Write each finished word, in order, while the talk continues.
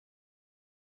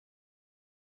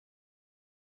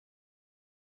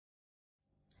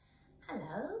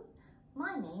Hello,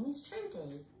 my name is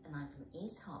Trudi and I'm from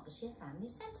East Hertfordshire Family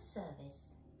Centre Service.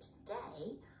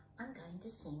 Today I'm going to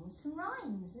sing some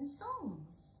rhymes and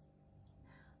songs.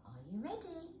 Are you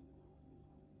ready?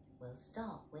 We'll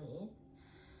start with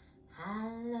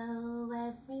hello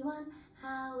everyone,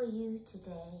 how are you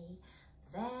today?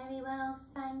 Very well,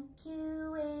 thank you,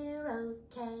 we're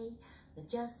okay. We've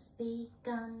just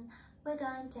begun, we're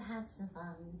going to have some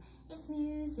fun. It's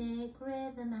music,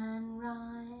 rhythm and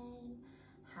rhyme.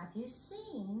 Have you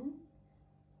seen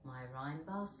my rhyme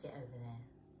basket over there?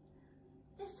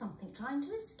 There's something trying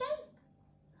to escape.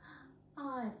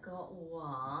 I've got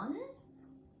 1,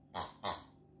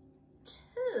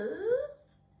 2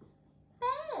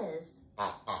 bears.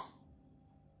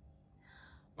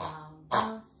 Rah,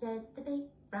 rah, said the big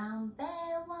brown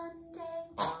bear one day.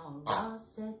 Rah, rah,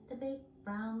 said the big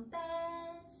brown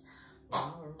bears.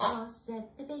 Rah, rah, said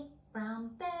the big brown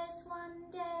bears one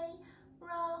day.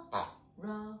 Rah,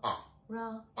 rah,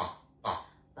 rah.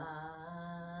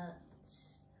 But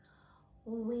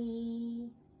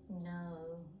we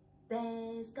know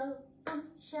bears go boom,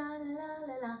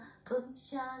 sha-la-la-la-la, boom,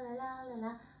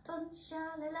 sha-la-la-la-la, boom,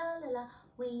 sha-la-la-la-la.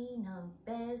 We know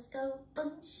bears go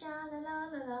boom,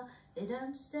 sha-la-la-la-la. They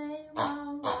don't say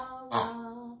rah, rah,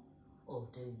 rah. Or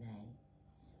do they?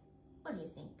 What do you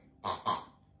think?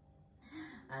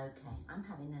 Okay, I'm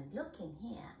having a look in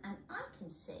here and I can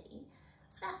see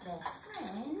that their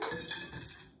friend,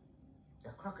 the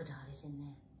crocodile, is in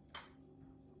there.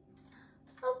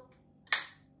 Oh,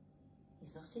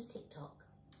 he's lost his TikTok.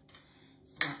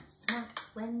 Snap, snap,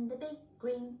 went the big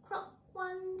green croc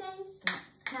one day. Snap,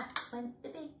 snap, went the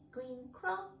big green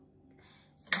croc.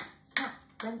 Snap, snap,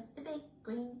 went the big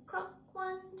green croc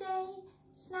one day.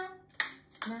 Snap,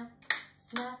 snap,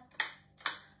 snap.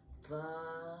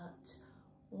 But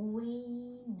we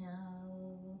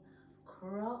know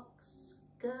crocs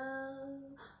go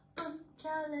boom,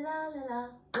 cha-la-la-la-la,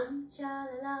 boom,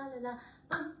 cha-la-la-la-la,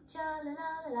 boom,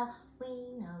 cha-la-la-la-la. We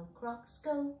know crocs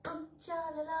go boom,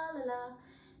 cha-la-la-la-la.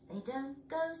 They don't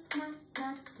go snap,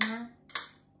 snap, snap.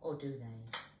 Or do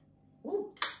they?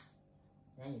 Ooh.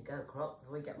 There you go, croc,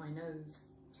 before we get my nose.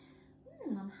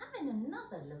 I'm having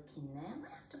another look in there. I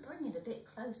might have to bring it a bit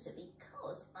closer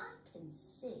because I can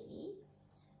see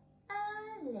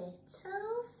a little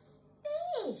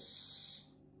fish.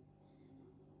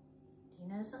 Do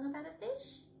you know a song about a fish?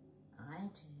 I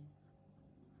do.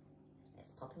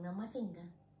 Let's pop him on my finger.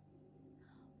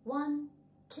 1,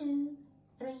 2,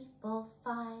 3, 4,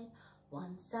 5.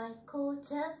 Once I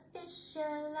caught a fish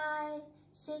alive.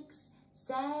 6,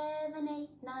 7,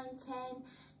 8, 9, 10.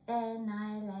 Then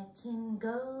I let him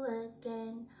go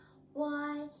again.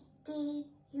 Why did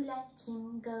you let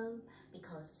him go?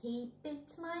 Because he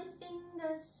bit my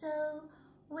finger so.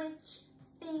 Which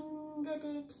finger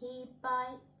did he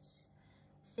bite?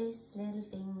 This little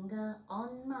finger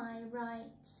on my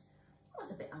right. It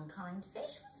was a bit unkind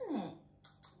fish, wasn't it?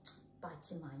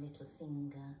 Biting my little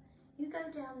finger. You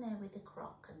go down there with the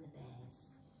croc and the bears.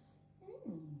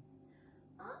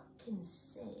 I can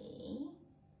see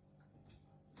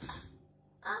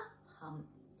a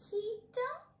Humpty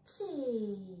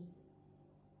Dumpty.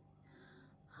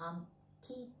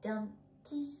 Humpty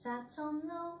Dumpty sat on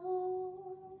the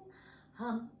wall.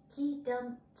 Humpty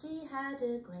Dumpty had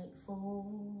a great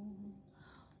fall.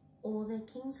 All the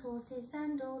king's horses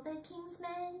and all the king's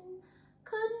men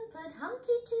couldn't put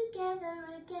Humpty together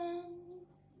again.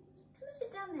 Come and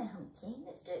sit down there, Humpty.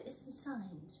 Let's do it with some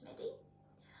signs. Ready?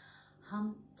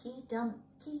 Humpty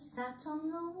Dumpty sat on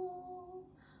the wall.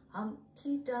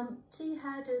 Humpty Dumpty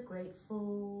had a great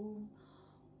fall.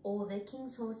 All the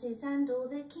king's horses and all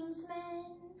the king's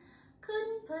men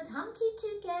couldn't put Humpty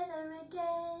together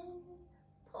again.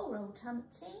 Poor old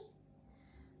Humpty.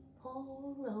 Poor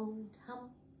old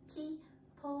Humpty.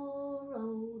 Poor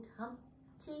old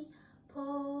Humpty.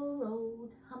 Poor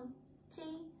old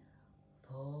Humpty.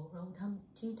 Poor old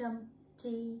Humpty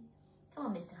Dumpty. Come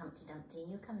on, Mr. Humpty Dumpty,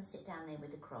 you come and sit down there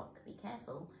with the croc. Be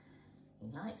careful. He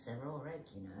likes a raw egg,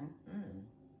 you know.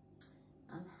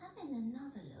 I'm having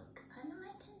another look and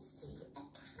I can see a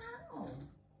cow.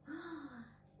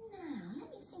 Now, let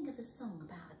me think of a song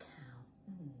about a cow.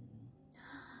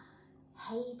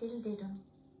 Hey diddle diddle,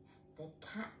 the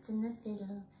cat and the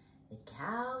fiddle. The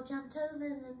cow jumped over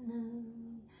the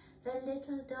moon. The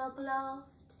little dog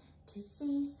laughed to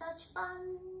see such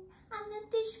fun. And the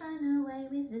dish ran away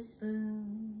with the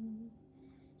spoon.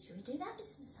 Shall we do that with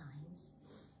some signs?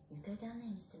 You go down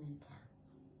there, Mr. Moo Cow.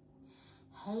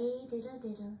 Hey diddle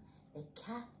diddle, the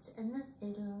cat and the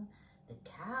fiddle. The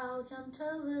cow jumped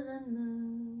over the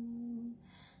moon.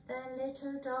 The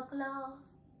little dog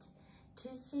laughed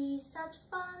to see such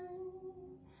fun.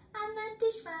 and the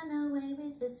dish ran away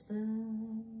with the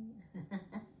spoon. Can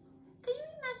you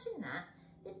imagine that?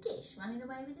 The dish running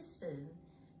away with the spoon?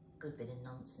 Good bit of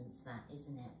nonsense that,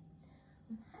 isn't it?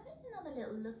 I'm having another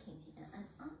little look in here, and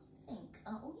I think,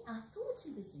 oh, I thought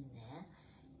he was in there.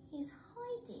 He's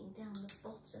hiding down the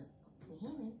bottom. Can you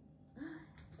hear him?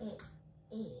 It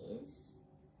is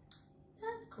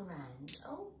the Grand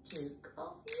Old Duke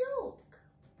of York.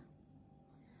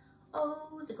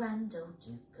 Oh, the Grand Old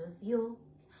Duke of York,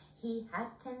 he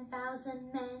had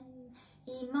 10,000 men.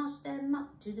 He marched them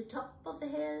up to the top of the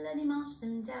hill, and he marched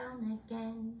them down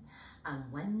again.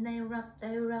 And when they were up,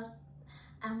 they were up,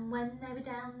 and when they were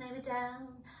down, they were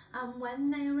down, and when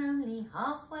they were only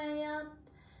halfway up,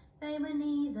 they were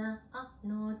neither up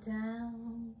nor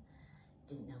down.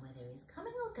 Didn't know whether he was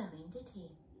coming or going, did he?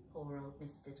 Poor old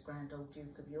Mr. Grand Old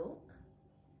Duke of York.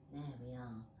 There we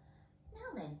are.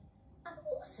 Now then, I've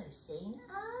also seen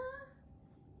a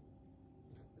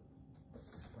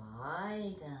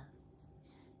spider.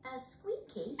 A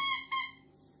squeaky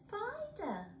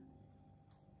spider.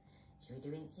 Shall we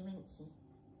do Incy Wincy?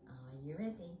 Are you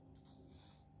ready?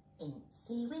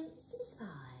 Incy Wincy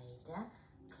spider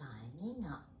climbing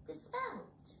up the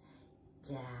spout.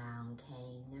 Down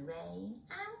came the rain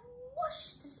and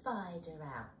washed the spider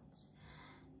out.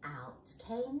 Out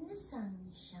came the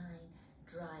sunshine,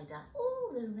 dried up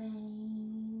all the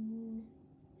rain.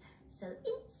 So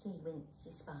Incy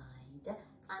Wincy spider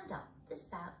climbed up the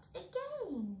spout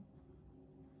again.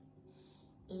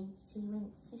 Incy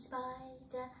Wincy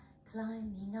spider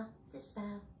climbing up the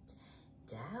spout.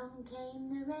 Down came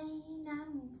the rain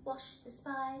and washed the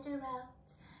spider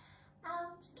out.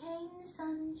 Out came the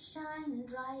sunshine and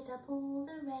dried up all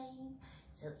the rain.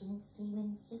 So Incy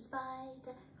Wincy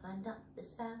spider climbed up the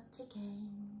spout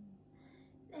again.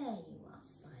 There you are,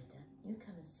 spider. You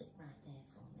come and sit right there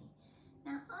for me.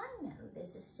 Now I know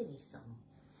there's a silly song.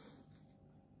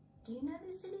 Do you know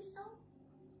the silly song?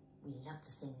 We love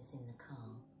to sing this in the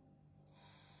car.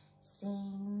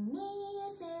 Sing me a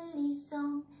silly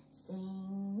song,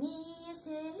 sing me a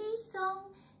silly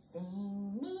song,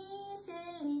 sing me a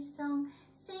silly song,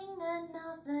 sing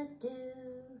another do.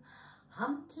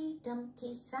 Humpty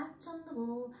Dumpty sat on the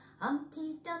wall,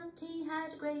 Humpty Dumpty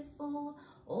had a great fall.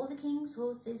 All the king's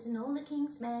horses and all the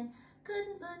king's men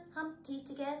couldn't put Humpty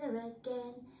together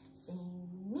again. Sing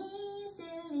me a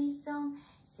silly song,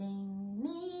 sing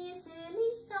me a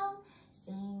silly song,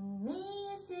 sing me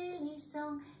a silly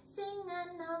song, sing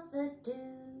another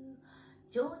do.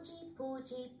 Georgie,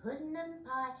 Porgy, Puddin' and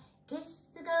Pie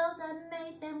kissed the girls and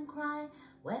made them cry.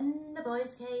 When the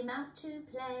boys came out to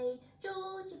play,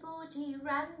 Georgie, Porgy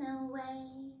ran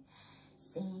away.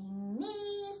 Sing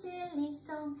me a silly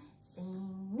song,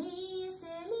 sing me a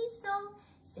silly song,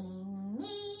 sing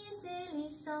me a silly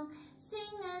song,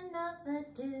 sing another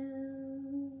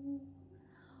do.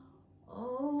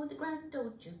 Oh, the Grand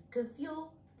Old Duke of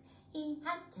York, he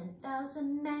had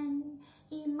 10,000 men.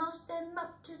 He marched them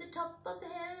up to the top of the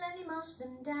hill, and he marched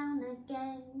them down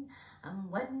again. And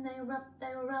when they were up,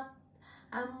 they were up,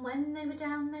 and when they were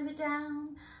down, they were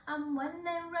down, and when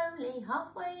they were only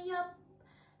halfway up,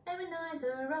 they were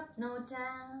neither up nor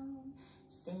down.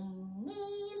 Sing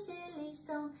me a silly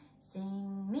song,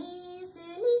 sing me a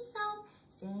silly song,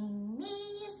 sing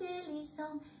me a silly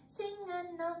song, sing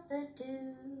another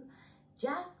do.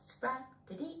 Jack Sprat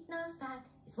could eat no fat,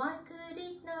 his wife could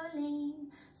eat no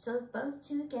lean, so both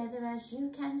together, as you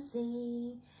can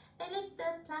see, they licked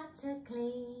the platter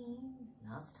clean.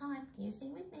 Last time, can you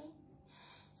sing with me?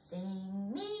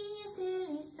 Sing me a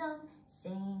silly song,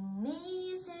 sing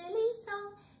me a silly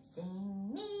song,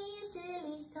 sing me a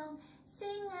silly song,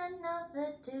 sing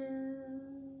another do.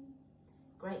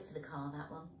 Great for the car, that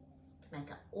one. You can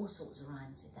make up all sorts of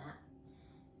rhymes with that.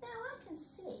 Now I can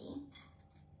see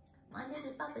my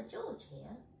little Bubba George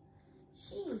here.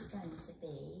 She's going to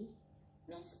be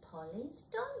Miss Polly's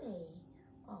dolly.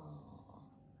 Oh,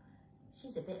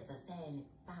 she's a bit of a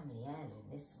family heirloom,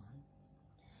 this one.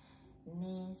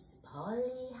 Miss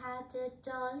Polly had a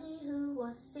dolly who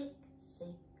was sick,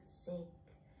 sick, sick.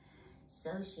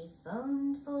 So she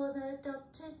phoned for the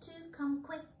doctor to come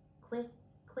quick, quick,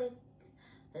 quick.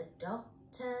 The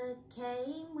doctor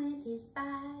came with his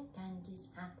bag and his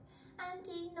hat, and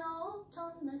he knocked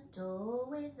on the door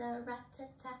with a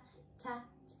rat-a-tat-tat.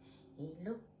 He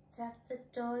looked at the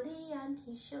dolly and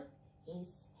he shook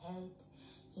his head.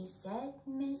 He said,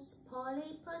 Miss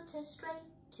Polly, put her straight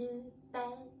to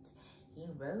bed.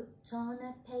 He wrote on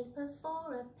a paper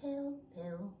for a pill,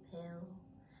 pill, pill.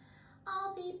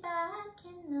 I'll be back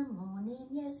in the morning,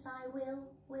 yes I will.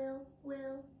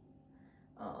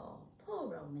 Oh,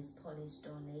 poor old Miss Polly's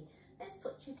dolly. Let's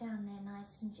put you down there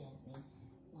nice and gently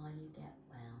while you get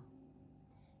well.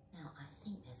 Now, I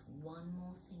think there's one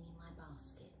more thing in my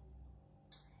basket.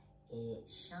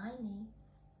 It's shiny.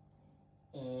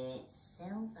 It's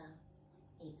silver.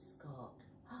 It's got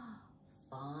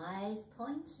 5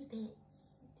 pointy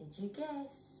bits. Did you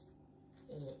guess?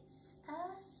 It's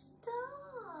a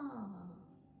star.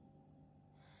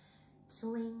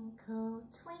 Twinkle,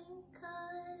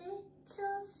 twinkle,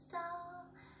 little star,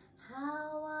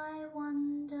 how I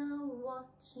wonder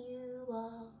what you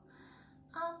are.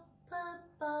 Up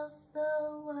above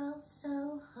the world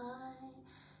so high,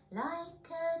 like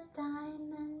a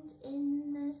diamond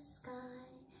in the sky.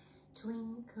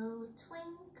 Twinkle,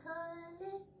 twinkle,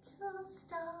 little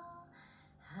star,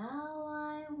 how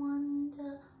I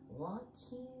wonder what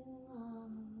you are.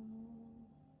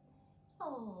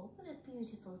 Oh, what a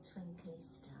beautiful twinkly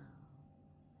star.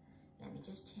 Let me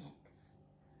just check.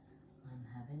 I'm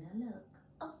having a look.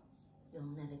 Oh,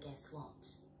 you'll never guess what.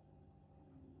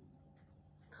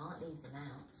 Can't leave them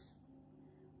out.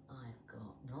 I've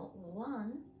got not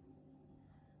 1,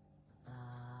 but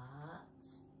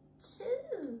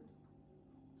 2.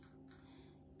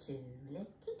 2 little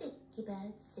dicky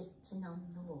birds sitting on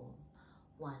the wall.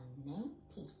 One named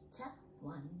Peter,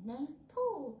 one named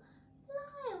Paul.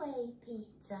 Fly away,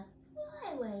 Peter,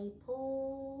 fly away,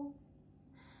 Paul.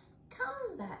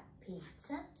 Come back,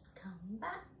 Peter, come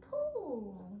back,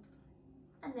 Paul.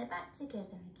 And they're back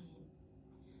together again.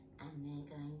 And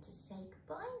they're going to say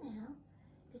goodbye now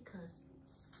because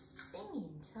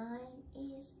singing time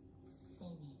is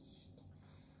finished.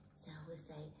 So we'll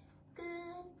say,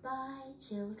 goodbye,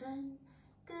 children,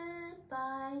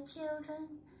 goodbye, children,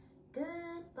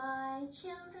 goodbye,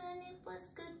 children. It was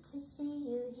good to see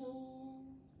you here.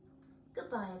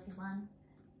 Goodbye, everyone.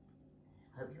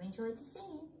 Hope you enjoyed the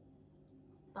singing.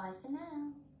 Bye for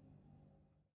now.